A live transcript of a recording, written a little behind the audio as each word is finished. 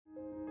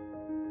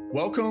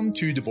Welcome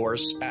to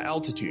Divorce at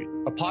Altitude,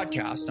 a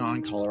podcast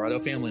on Colorado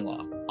family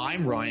law.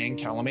 I'm Ryan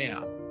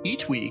Kalamaya.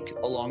 Each week,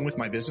 along with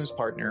my business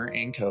partner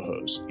and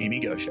co-host,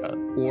 Amy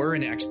Gosha, or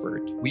an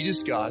expert, we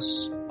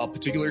discuss a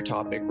particular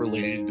topic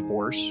related to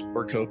divorce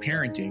or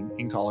co-parenting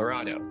in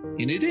Colorado.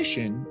 In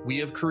addition, we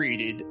have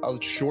created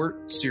a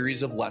short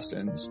series of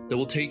lessons that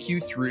will take you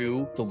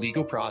through the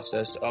legal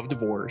process of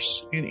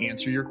divorce and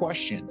answer your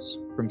questions,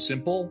 from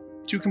simple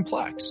to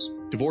complex.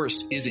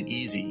 Divorce isn't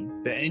easy.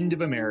 The end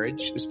of a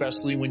marriage,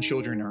 especially when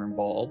children are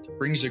involved,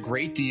 brings a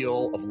great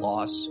deal of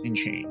loss and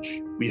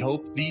change. We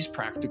hope these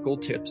practical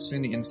tips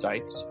and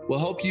insights will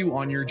help you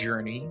on your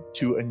journey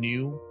to a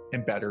new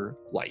and better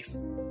life.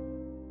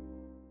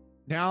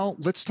 Now,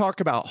 let's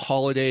talk about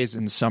holidays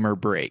and summer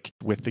break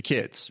with the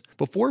kids.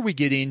 Before we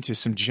get into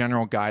some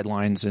general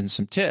guidelines and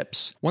some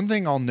tips, one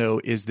thing I'll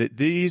note is that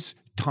these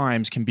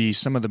times can be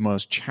some of the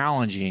most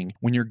challenging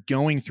when you're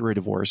going through a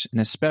divorce, and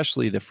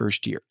especially the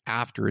first year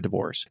after a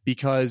divorce,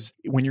 because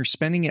when you're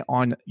spending it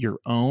on your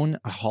own,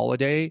 a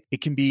holiday,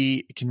 it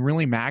can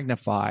really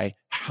magnify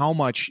how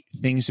much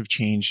things have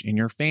changed in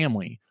your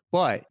family.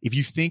 But if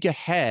you think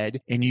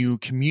ahead and you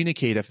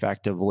communicate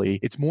effectively,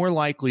 it's more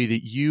likely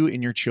that you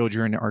and your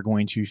children are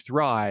going to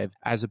thrive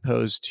as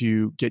opposed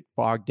to get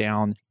bogged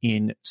down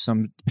in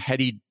some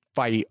petty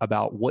fight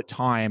about what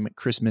time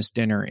Christmas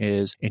dinner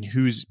is and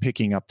who's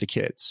picking up the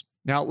kids.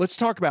 Now, let's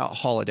talk about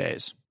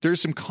holidays. There's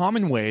some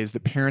common ways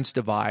that parents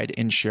divide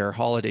and share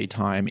holiday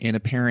time in a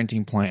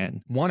parenting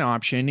plan. One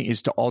option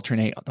is to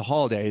alternate the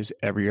holidays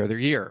every other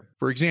year.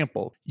 For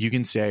example, you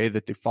can say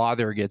that the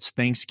father gets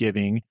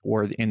Thanksgiving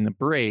or in the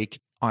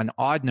break on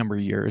odd number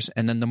years,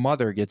 and then the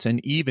mother gets an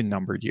even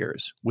numbered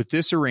years. With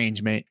this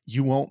arrangement,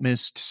 you won't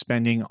miss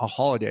spending a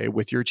holiday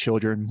with your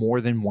children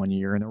more than 1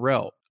 year in a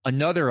row.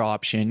 Another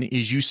option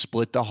is you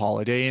split the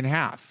holiday in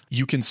half.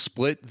 You can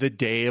split the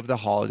day of the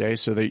holiday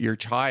so that your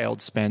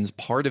child spends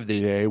part of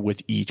the day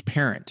with each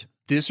parent.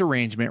 This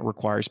arrangement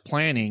requires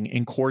planning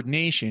and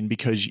coordination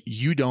because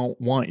you don't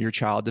want your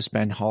child to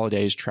spend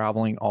holidays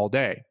traveling all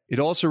day. It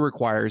also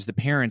requires the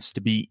parents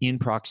to be in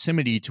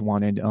proximity to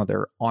one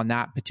another on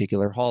that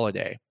particular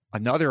holiday.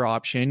 Another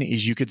option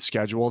is you could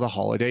schedule the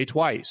holiday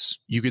twice.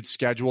 You could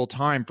schedule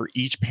time for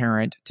each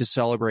parent to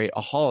celebrate a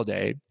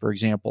holiday, for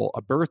example,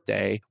 a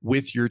birthday,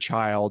 with your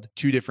child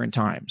 2 different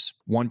times.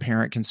 One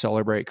parent can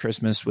celebrate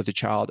Christmas with the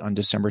child on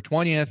December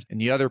 20th, and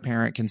the other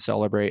parent can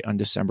celebrate on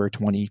December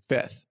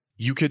 25th.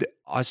 You could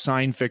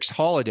assign fixed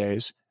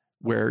holidays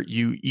where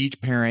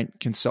each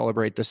parent can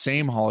celebrate the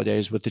same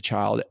holidays with the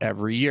child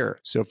every year.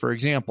 So, for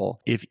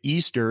example, if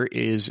Easter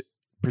is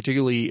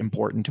particularly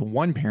important to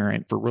one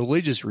parent for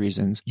religious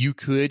reasons, you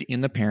could,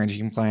 in the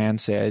parenting plan,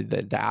 say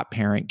that that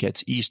parent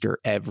gets Easter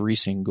every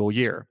single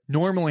year.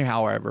 Normally,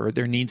 however,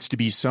 there needs to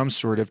be some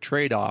sort of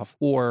trade-off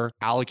or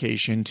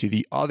allocation to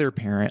the other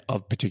parent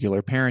of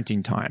particular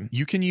parenting time.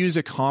 You can use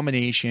a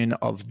combination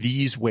of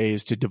these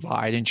ways to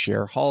divide and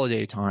share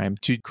holiday time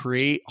to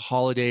create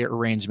holiday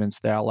arrangements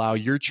that allow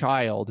your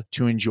child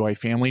to enjoy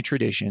family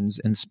traditions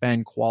and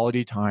spend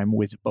quality time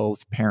with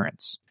both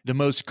parents. The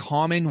most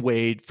common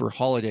way for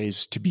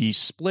holidays to be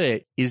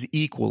split is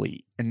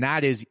equally, and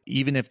that is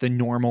even if the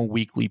normal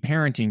weekly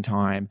parenting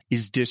time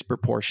is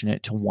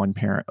disproportionate to one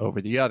parent over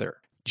the other.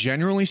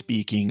 Generally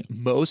speaking,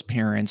 most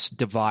parents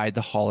divide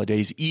the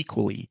holidays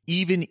equally,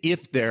 even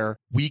if their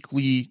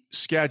weekly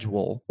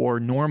schedule or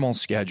normal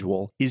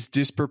schedule is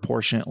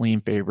disproportionately in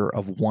favor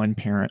of one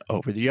parent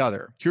over the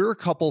other. Here are a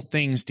couple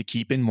things to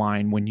keep in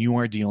mind when you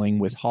are dealing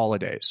with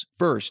holidays.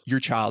 First,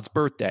 your child's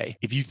birthday.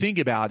 If you think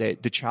about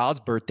it, the child's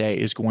birthday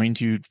is going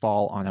to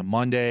fall on a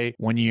Monday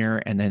one year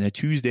and then a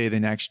Tuesday the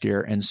next year,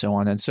 and so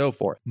on and so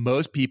forth.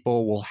 Most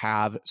people will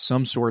have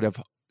some sort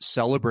of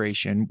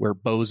celebration where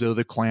Bozo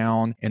the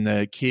Clown and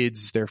the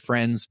kids, their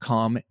friends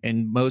come,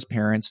 and most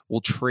parents will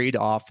trade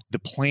off the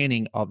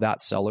planning of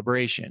that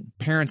celebration.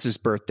 Parents'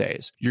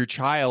 birthdays. Your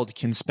child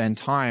can spend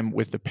time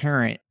with the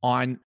parent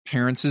on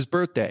parents'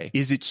 birthday.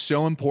 Is it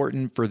so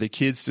important for the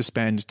kids to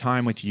spend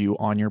time with you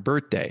on your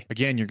birthday?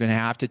 Again, you're going to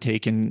have to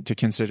take into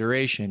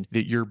consideration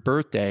that your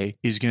birthday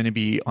is going to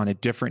be on a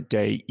different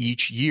day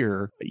each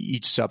year,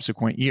 each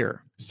subsequent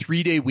year.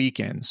 3-day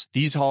weekends.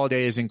 These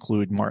holidays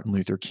include Martin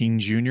Luther King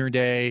Jr.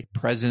 Day,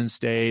 President's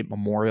Day,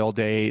 Memorial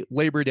Day,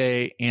 Labor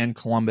Day, and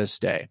Columbus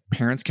Day.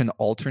 Parents can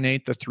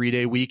alternate the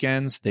 3-day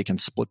weekends. They can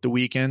split the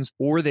weekends,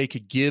 or they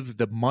could give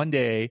the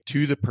Monday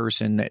to the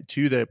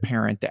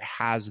parent that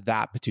has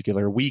that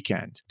particular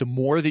weekend. The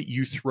more that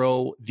you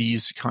throw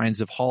these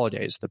kinds of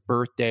holidays, the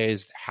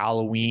birthdays,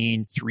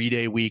 Halloween,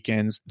 3-day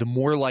weekends, the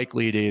more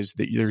likely it is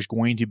that there's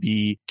going to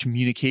be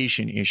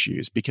communication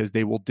issues because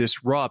they will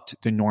disrupt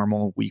the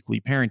normal weekly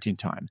parenting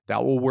time.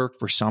 That will work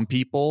for some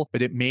people,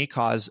 but it may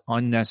cause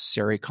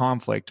unnecessary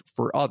conflict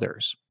for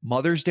others.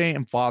 Mother's Day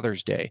and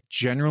Father's Day,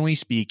 generally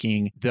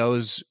speaking,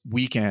 those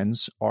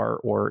weekends are,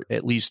 or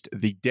at least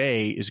the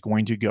day is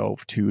going to go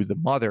to the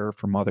mother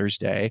for Mother's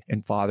Day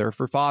and father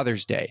for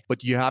Father's Day.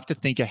 But you have to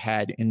think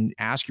ahead and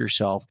ask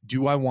yourself,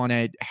 do I want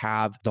to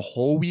have the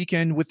whole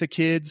weekend with the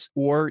kids,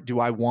 or do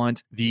I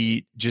want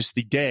just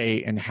the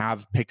day and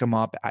pick them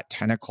up at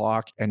 10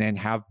 o'clock and then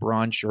have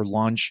brunch or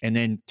lunch and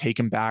then take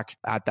them back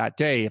at that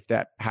day if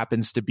that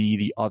happens to be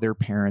the other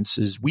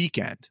parents'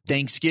 weekend?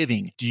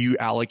 Thanksgiving, do you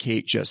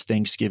allocate just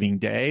Thanksgiving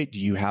Day? Do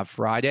you have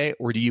Friday,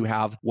 or do you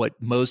have what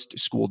most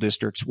school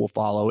districts will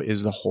follow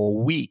is the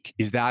whole week?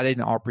 Is that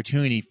an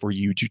opportunity for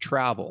you to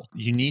travel?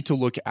 You need to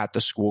look at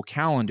the school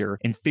calendar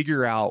and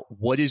figure out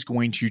what is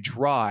going to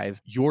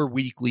drive your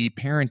weekly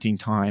parenting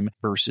time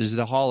versus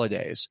the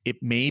holidays. It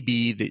may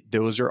be that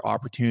those are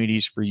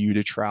opportunities for you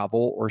to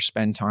travel or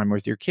spend time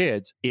with your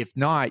kids. If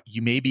not,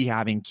 you may be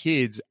having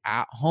kids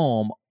at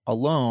home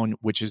alone,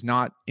 which is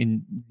not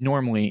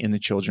normally in the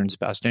children's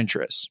best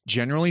interests.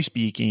 Generally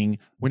speaking,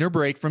 winter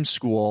break from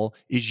school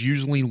is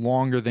usually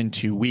longer than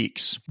 2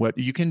 weeks. What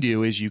you can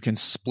do is you can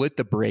split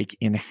the break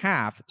in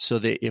half so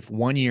that if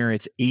one year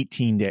it's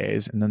 18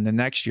 days and then the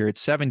next year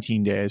it's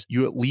 17 days,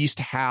 you at least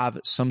have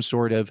some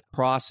sort of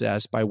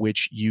process by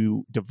which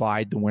you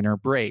divide the winter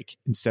break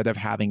instead of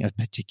having a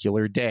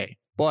particular day.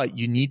 But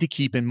you need to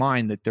keep in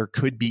mind that there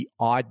could be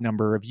odd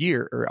number of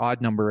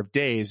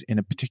days in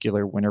a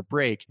particular winter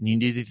break. And you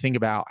need to think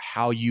about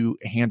how you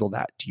handle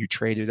that. Do you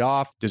trade it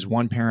off? Does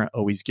one parent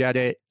always get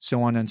it?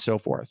 So on and so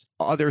forth.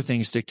 Other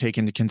things to take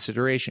into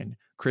consideration.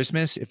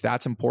 Christmas, if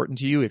that's important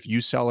to you, if you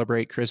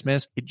celebrate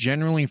Christmas, it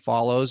generally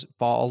falls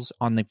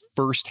on the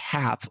first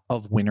half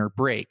of winter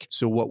break.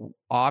 So what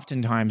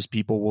oftentimes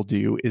people will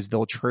do is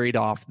they'll trade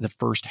off the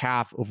first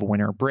half of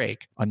winter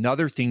break.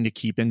 Another thing to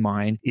keep in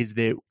mind is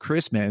that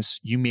Christmas,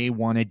 you may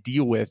want to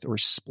deal with or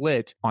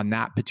split on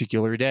that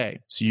particular day.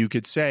 So you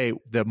could say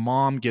the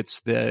mom gets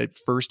the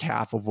first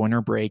half of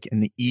winter break in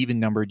the even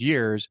numbered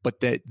years,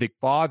 but that the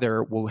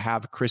father will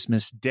have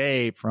Christmas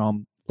Day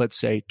from, let's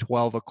say,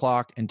 12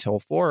 o'clock until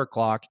 4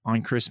 o'clock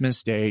on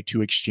Christmas Day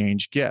to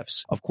exchange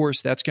gifts. Of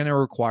course, that's going to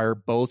require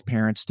both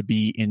parents to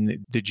be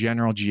in the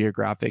general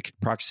geographic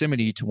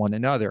proximity to one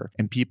another.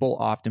 And people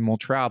often will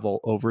travel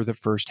over the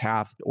first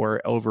half or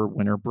over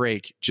winter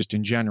break, just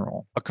in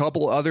general. A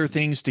couple other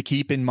things to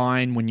keep in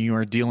mind when you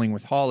are dealing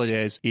with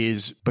holidays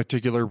is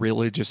particular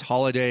religious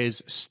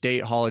holidays,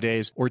 state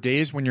holidays, or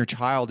days when your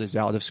child is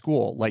out of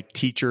school, like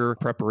teacher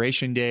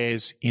preparation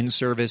days,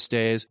 in-service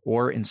days,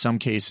 or in some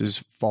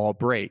cases, fall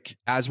break.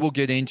 As we'll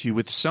get into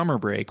with summer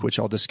break, which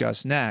I'll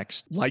discuss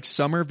next, like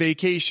summer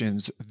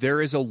vacations, there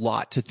is a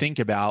lot to think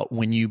about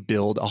when you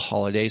build a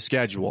holiday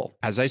schedule.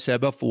 As I said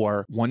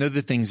before, one of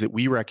the things that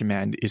we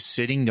recommend is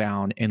sitting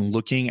down and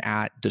looking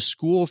at the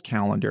school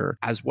calendar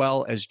as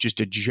well as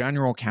just a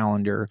general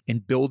calendar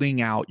and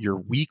building out your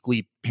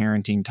weekly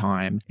parenting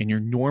time and your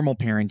normal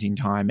parenting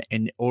time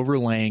and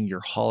overlaying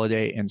your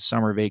holiday and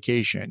summer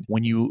vacation.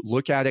 When you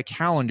look at a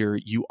calendar,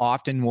 you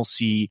often will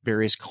see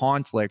various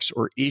conflicts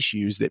or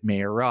issues that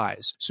may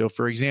arise. So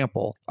for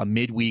example, a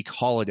midweek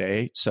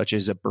holiday such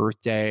as a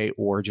birthday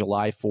or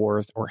July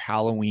 4th or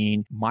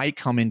Halloween might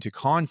come into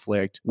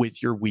conflict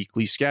with your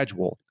weekly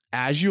schedule.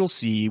 As you'll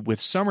see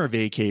with summer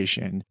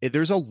vacation,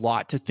 there's a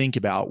lot to think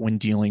about when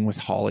dealing with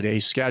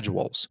holiday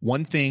schedules.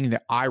 One thing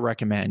that I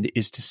recommend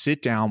is to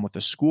sit down with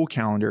a school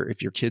calendar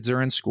if your kids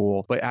are in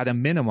school, but at a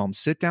minimum,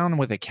 sit down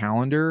with a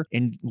calendar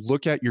and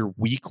look at your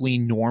weekly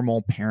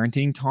normal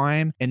parenting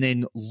time and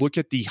then look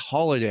at the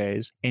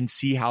holidays and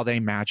see how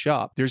they match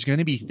up. There's going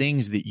to be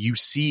things that you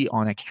see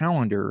on a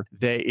calendar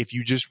that if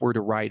you just were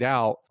to write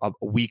out a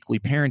weekly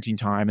parenting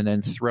time and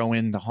then throw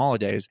in the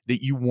holidays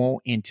that you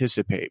won't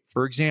anticipate.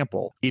 For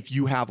example, if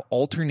you have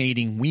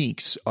alternating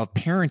weeks of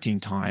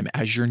parenting time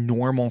as your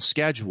normal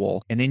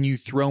schedule, and then you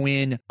throw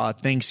in a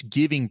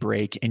Thanksgiving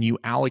break and you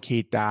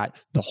allocate that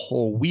the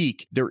whole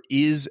week, there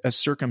is a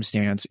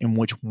circumstance in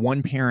which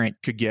one parent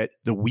could get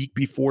the week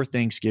before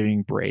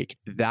Thanksgiving break,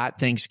 that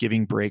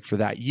Thanksgiving break for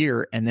that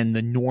year, and then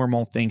the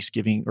normal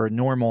Thanksgiving or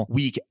normal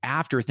week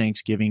after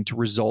Thanksgiving to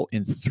result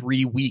in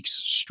 3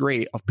 weeks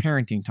straight of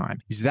parenting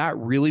time. Is that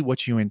really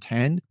what you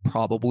intend?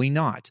 Probably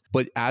not.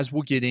 But as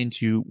we'll get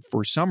into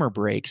for summer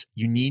breaks,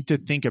 you need to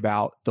think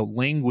about the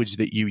language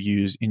that you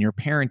use in your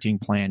parenting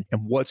plan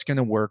and what's going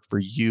to work for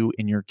you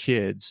and your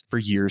kids for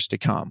years to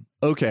come.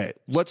 Okay,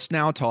 let's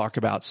now talk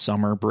about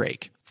summer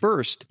break.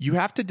 First, you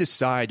have to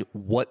decide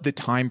what the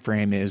time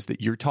frame is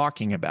that you're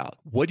talking about.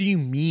 What do you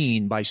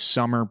mean by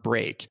summer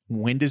break?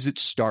 When does it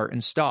start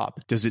and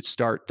stop? Does it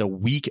start the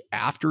week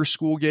after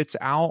school gets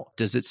out?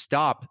 Does it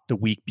stop the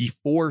week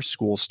before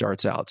school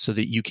starts out so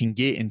that you can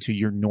get into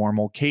your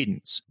normal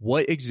cadence?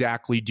 What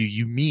exactly do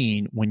you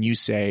mean when you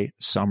say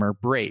summer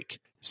break?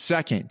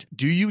 Second,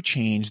 do you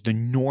change the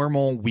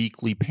normal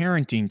weekly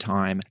parenting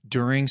time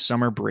during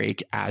summer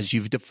break as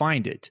you've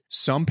defined it?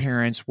 Some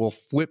parents will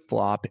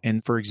flip-flop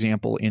and, for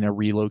example, in a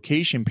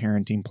relocation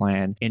parenting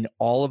plan, and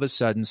all of a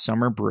sudden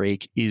summer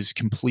break is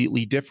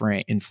completely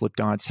different and flipped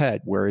on its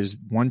head, whereas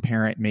one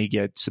parent may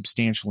get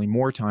substantially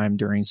more time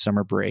during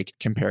summer break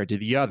compared to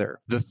the other.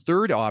 The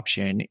third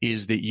option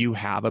is that you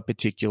have a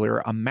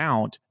particular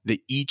amount that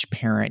each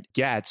parent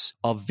gets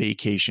of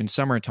vacation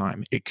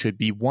summertime. It could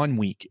be 1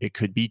 week. It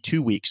could be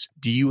 2 weeks.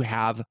 Do you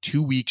have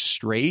 2 weeks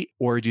straight,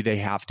 or do they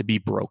have to be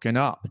broken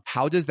up?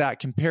 How does that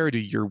compare to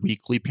your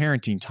weekly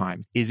parenting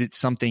time? Is it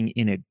something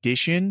in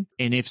addition?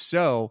 And if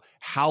so,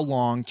 how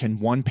long can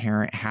one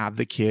parent have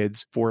the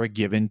kids for a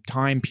given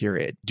time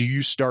period? Do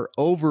you start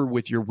over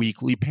with your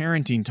weekly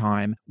parenting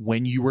time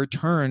when you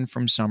return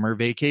from summer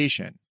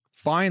vacation?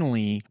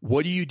 Finally,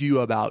 what do you do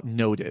about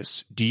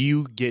notice? Do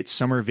you get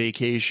summer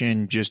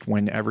vacation just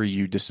whenever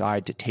you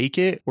decide to take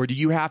it? Or do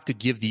you have to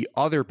give the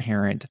other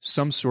parent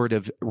some sort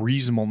of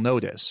reasonable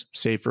notice?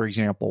 Say, for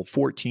example,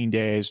 14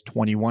 days,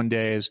 21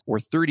 days, or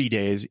 30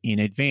 days in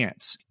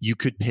advance. You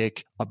could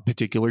pick a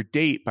particular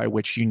date by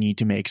which you need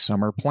to make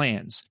summer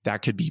plans.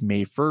 That could be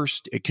May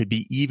 1st. It could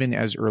be even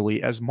as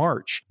early as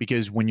March,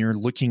 because when you're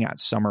looking at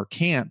summer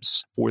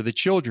camps for the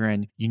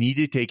children, you need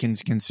to take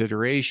into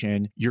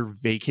consideration your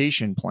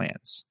vacation plan.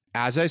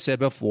 As I said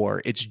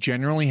before, it's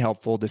generally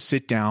helpful to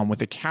sit down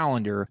with a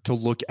calendar to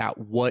look at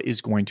what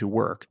is going to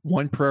work.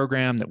 One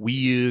program that we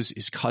use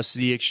is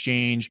Custody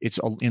Exchange.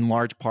 It's in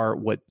large part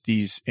what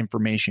these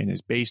information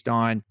is based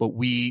on, but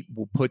we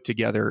will put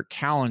together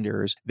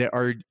calendars that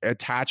are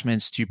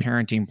attachments to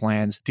parenting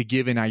plans to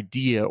give an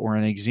idea or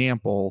an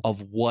example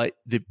of what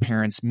the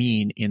parents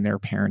mean in their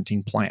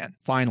parenting plan.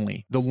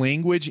 Finally, the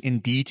language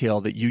and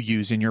detail that you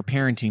use in your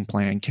parenting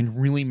plan can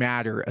really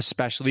matter,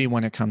 especially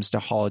when it comes to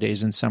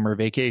holidays and summer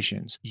vacations.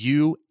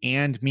 You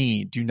and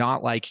me do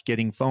not like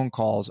getting phone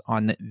calls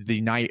on the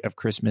night of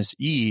Christmas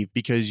Eve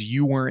because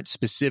you weren't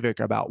specific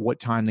about what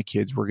time the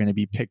kids were going to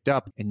be picked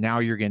up, and now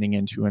you're getting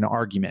into an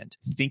argument.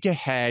 Think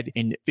ahead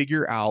and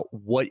figure out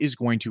what is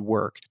going to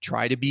work.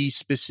 Try to be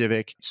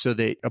specific so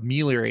that it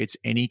ameliorates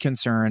any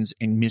concerns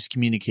and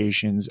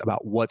miscommunications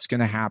about what's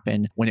going to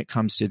happen when it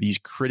comes to these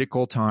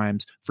critical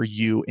times for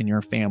you and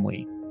your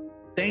family.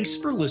 Thanks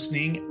for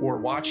listening or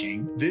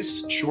watching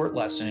this short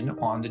lesson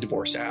on the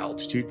Divorce at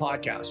Altitude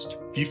podcast.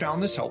 If you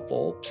found this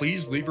helpful,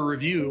 please leave a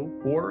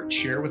review or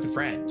share with a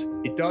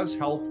friend. It does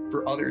help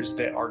for others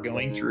that are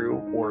going through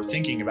or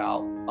thinking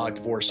about a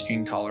divorce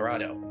in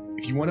Colorado.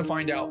 If you want to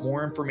find out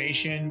more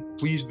information,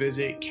 please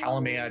visit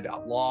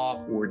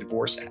kalamaya.law or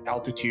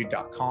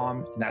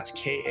divorceataltitude.com. And that's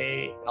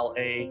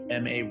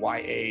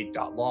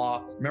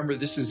KALAMAYA.law. Remember,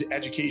 this is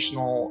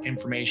educational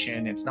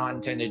information. It's not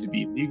intended to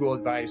be legal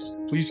advice.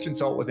 Please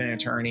consult with an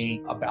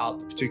attorney about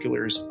the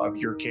particulars of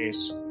your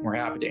case. We're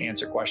happy to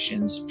answer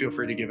questions. Feel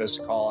free to give us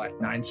a call at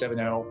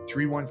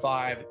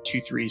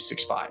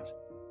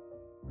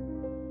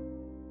 970-315-2365.